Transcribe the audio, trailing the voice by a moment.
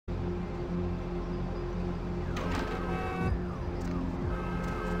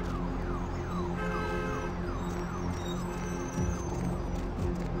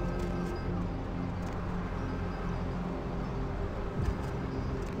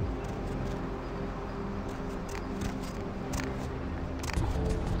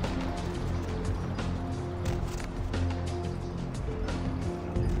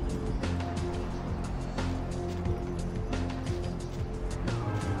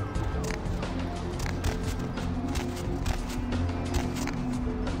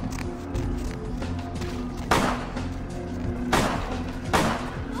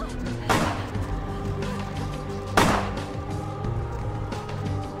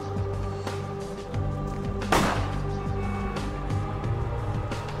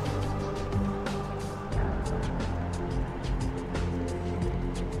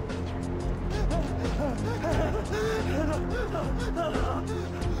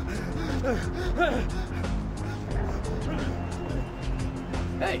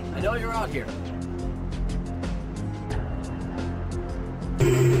Hey, I know you're out here.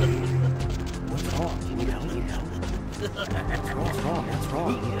 What's wrong? Can you help? What's wrong? What's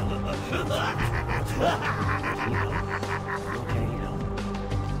wrong? What's wrong? Okay,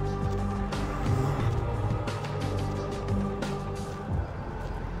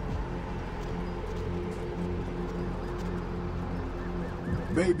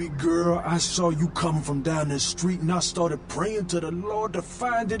 Baby girl, I saw you coming from down the street and I started praying to the Lord to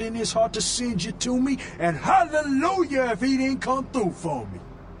find it in his heart to send you to me, and hallelujah if he didn't come through for me.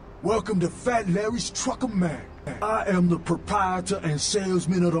 Welcome to Fat Larry's Trucker Mag. I am the proprietor and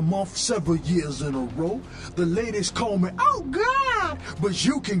salesman of the month several years in a row. The ladies call me, oh God, but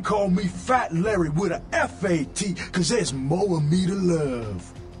you can call me Fat Larry with a F-A-T, cause there's more of me to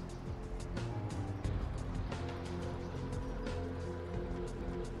love.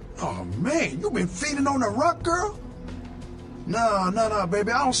 Oh man, you been feeding on the rock, girl? No,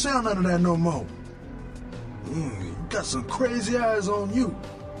 baby, I don't sell none of that no more. You got some crazy eyes on you.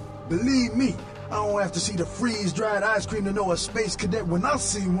 Believe me, I don't have to see the freeze-dried ice cream to know a space cadet when I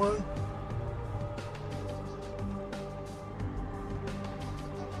see one.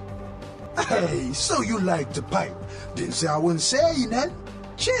 Hey, so you like to pipe. Didn't say I wouldn't sell you nothing.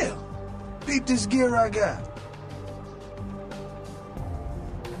 Chill. Peep this gear I got.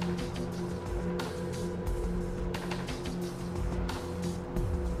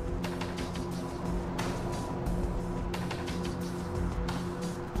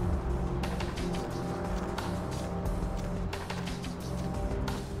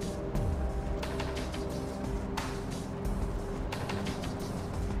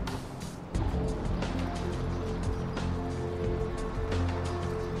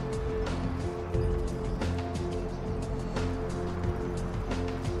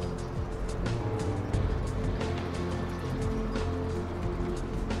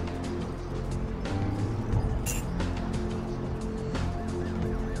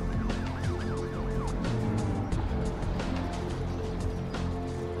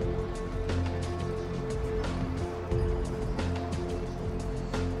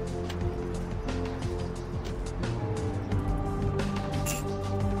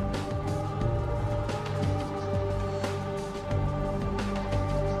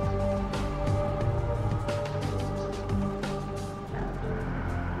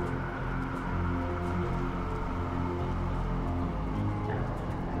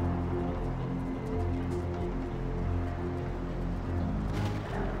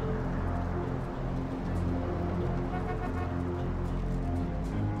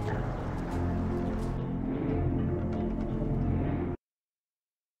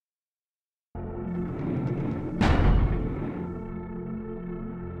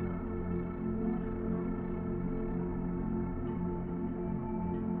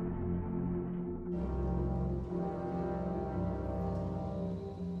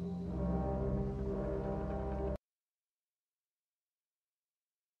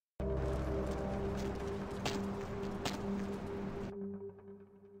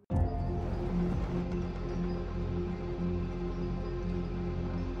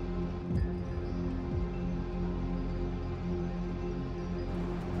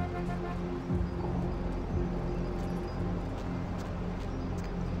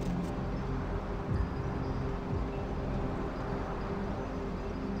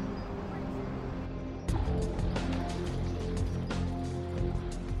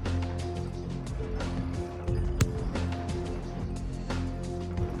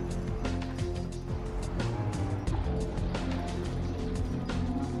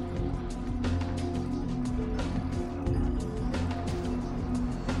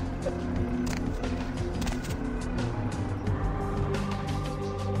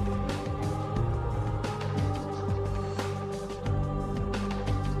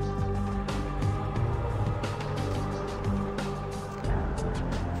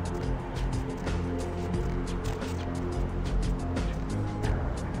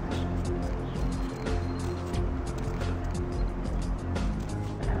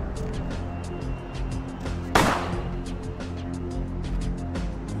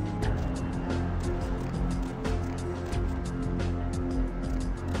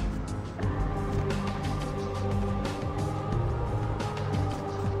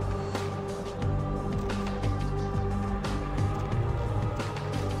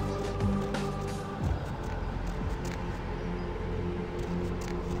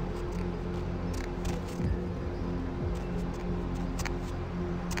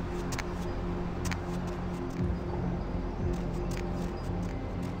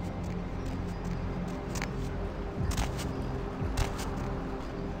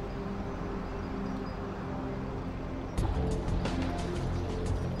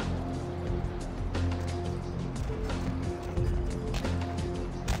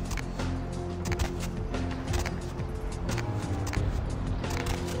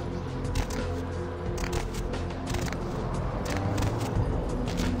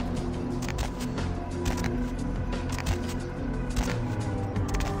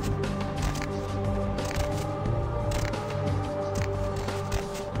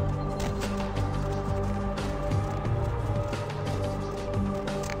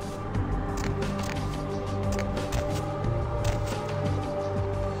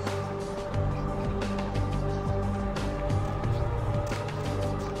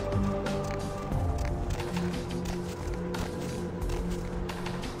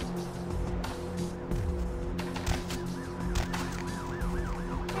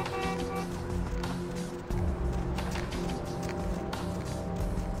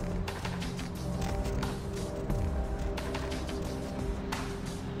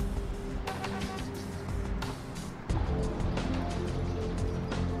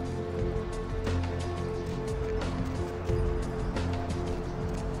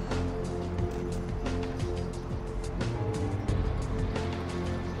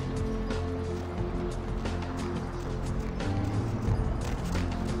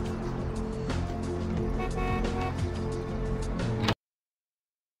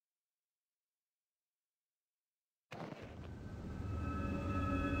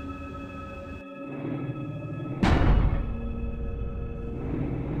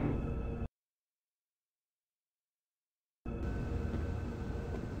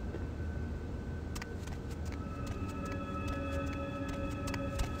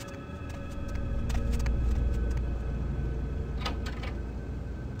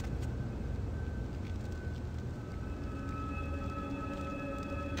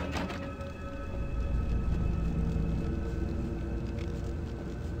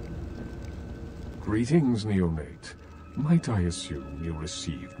 Greetings, neonate. Might I assume you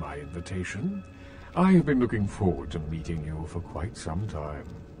received my invitation? I have been looking forward to meeting you for quite some time.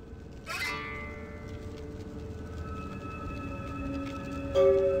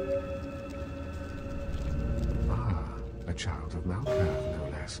 Ah, a child of Malkav, no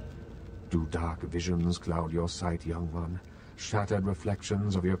less. Do dark visions cloud your sight, young one? Shattered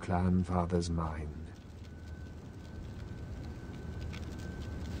reflections of your clan father's mind?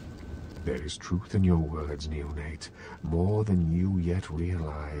 There is truth in your words, neonate, more than you yet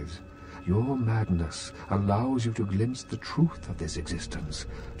realize. Your madness allows you to glimpse the truth of this existence,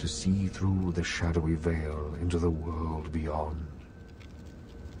 to see through the shadowy veil into the world beyond.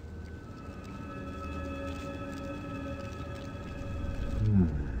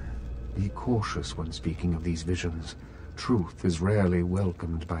 Be cautious when speaking of these visions. Truth is rarely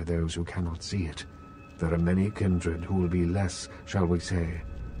welcomed by those who cannot see it. There are many kindred who will be less, shall we say,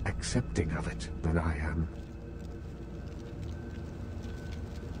 accepting of it than I am.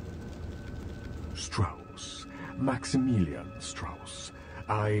 Strauss. Maximilian Strauss.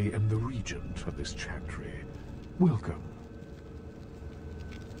 I am the regent of this chantry. Welcome.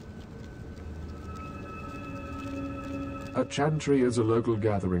 A chantry is a local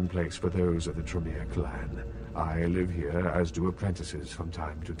gathering place for those of the Tremere clan. I live here, as do apprentices from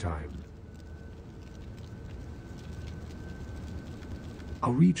time to time.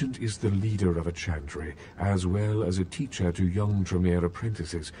 A regent is the leader of a chantry, as well as a teacher to young Tremere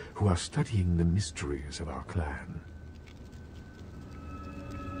apprentices who are studying the mysteries of our clan.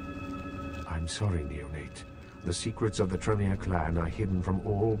 I'm sorry, neonate. The secrets of the Tremere clan are hidden from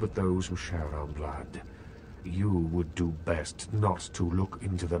all but those who share our blood. You would do best not to look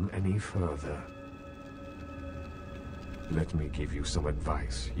into them any further. Let me give you some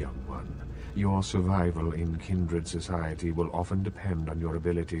advice, young one. Your survival in kindred society will often depend on your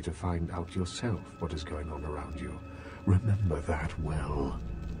ability to find out yourself what is going on around you. Remember that well.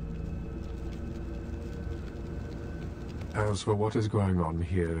 As for what is going on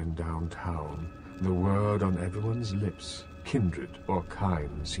here in downtown, the word on everyone's lips, kindred or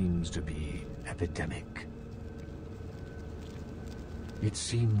kind, seems to be epidemic. It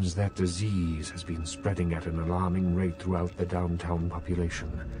seems that disease has been spreading at an alarming rate throughout the downtown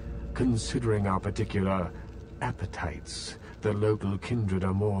population. Considering our particular appetites, the local kindred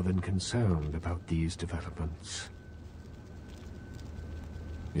are more than concerned about these developments.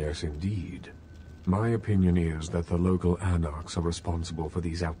 Yes, indeed. My opinion is that the local anarchs are responsible for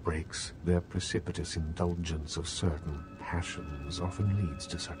these outbreaks. Their precipitous indulgence of certain passions often leads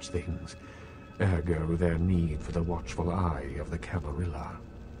to such things. Ergo, their need for the watchful eye of the Camarilla.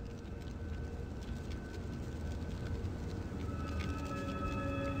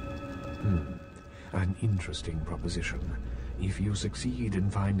 An interesting proposition. If you succeed in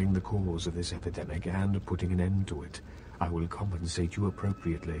finding the cause of this epidemic and putting an end to it, I will compensate you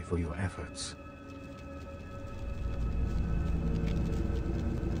appropriately for your efforts.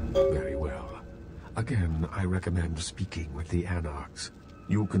 Very well. Again, I recommend speaking with the anarchs.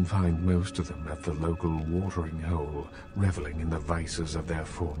 You can find most of them at the local watering hole, reveling in the vices of their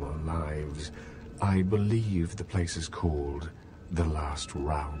former lives. I believe the place is called The Last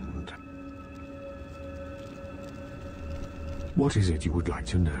Round. What is it you would like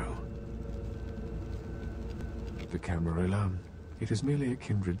to know? The Camarilla. It is merely a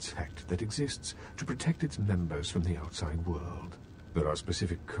kindred sect that exists to protect its members from the outside world. There are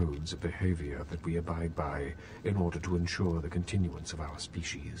specific codes of behavior that we abide by in order to ensure the continuance of our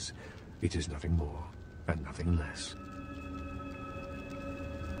species. It is nothing more and nothing less.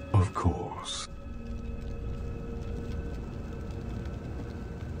 Of course.